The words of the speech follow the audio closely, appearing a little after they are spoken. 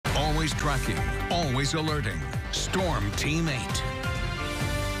Always tracking, always alerting. Storm Team 8.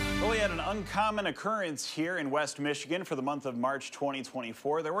 Well, we had an uncommon occurrence here in West Michigan for the month of March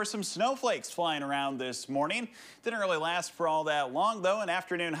 2024. There were some snowflakes flying around this morning. Didn't really last for all that long, though, and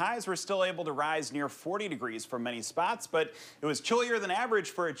afternoon highs were still able to rise near 40 degrees from many spots, but it was chillier than average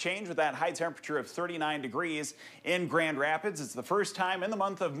for a change with that high temperature of 39 degrees in Grand Rapids. It's the first time in the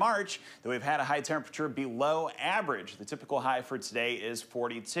month of March that we've had a high temperature below average. The typical high for today is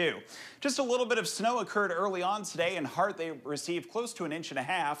 42. Just a little bit of snow occurred early on today. In Hart, they received close to 1.5 inches.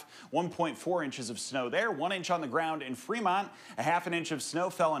 1.4 inches of snow there, 1 inch on the ground in Fremont, a ½ inch of snow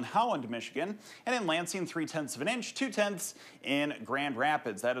fell in Holland, Michigan, and in Lansing, 0.3 of an inch, 0.2 in Grand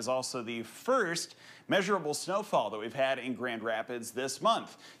Rapids. That is also the first measurable snowfall that we've had in Grand Rapids this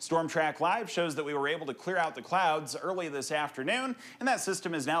month. Storm Track Live shows that we were able to clear out the clouds early this afternoon, and that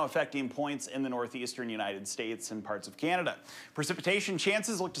system is now affecting points in the northeastern United States and parts of Canada. Precipitation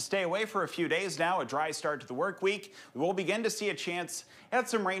chances look to stay away for a few days now, a dry start to the work week. We will begin to see a chance at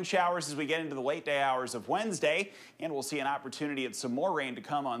some rain showers as we get into the late day hours of Wednesday, and we'll see an opportunity at some more rain to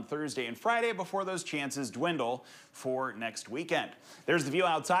come on Thursday and Friday before those chances dwindle for next weekend. There's the view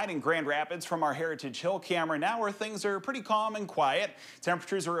outside in Grand Rapids from our Heritage Hill camera now, where things are pretty calm and quiet.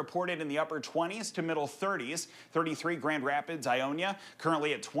 Temperatures are reported in the upper 20s to middle 30s. 33 Grand Rapids, Ionia,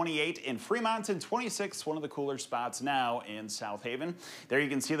 currently at 28 in Fremont, and 26, one of the cooler spots now in South Haven. There you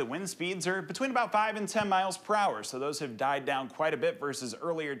can see the wind speeds are between about 5 and 10 miles per hour, so those have died down quite a bit versus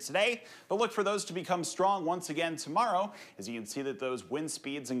earlier today, but look for those to become strong once again tomorrow, as you can see that those wind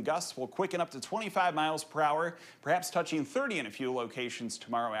speeds and gusts will quicken up to 25 miles per hour, perhaps touching 30 in a few locations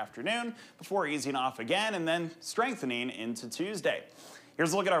tomorrow afternoon, before easing off again and then strengthening into Tuesday.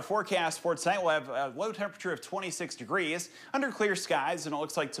 Here's a look at our forecast for tonight. We'll have a low temperature of 26 degrees under clear skies, and it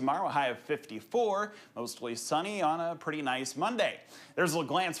looks like tomorrow a high of 54, mostly sunny on a pretty nice Monday. There's a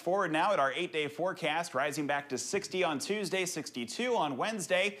glance forward now at our 8-day forecast, rising back to 60 on Tuesday, 62 on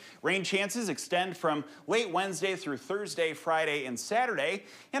Wednesday. Rain chances extend from late Wednesday through Thursday, Friday, and Saturday.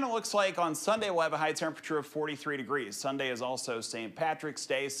 And it looks like on Sunday we'll have a high temperature of 43 degrees. Sunday is also St. Patrick's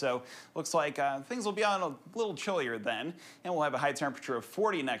Day, so looks like things will be on a little chillier then. And we'll have a high temperature of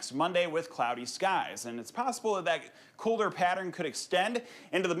 40 next Monday with cloudy skies. And it's possible that that colder pattern could extend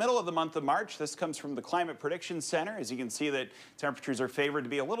into the middle of the month of March. This comes from the Climate Prediction Center. As you can see, that temperatures are favored to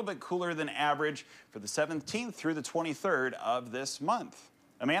be a little bit cooler than average for the 17th through the 23rd of this month.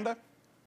 Amanda?